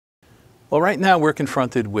Well, right now we're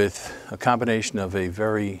confronted with a combination of a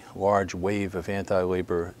very large wave of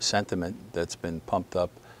anti-labor sentiment that's been pumped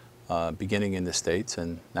up beginning in the States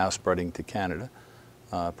and now spreading to Canada,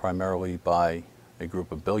 primarily by a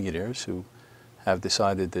group of billionaires who have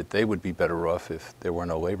decided that they would be better off if there were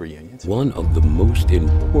no labor unions. One of the most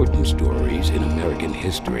important stories in American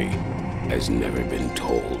history has never been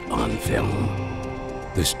told on film.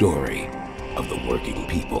 The story of the working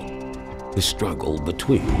people. The struggle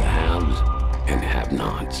between the haves and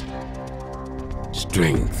have-nots.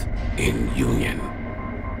 Strength in union.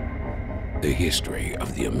 The history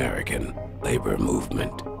of the American labor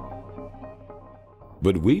movement.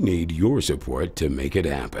 But we need your support to make it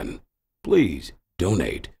happen. Please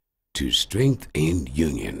donate to Strength in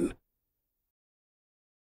Union.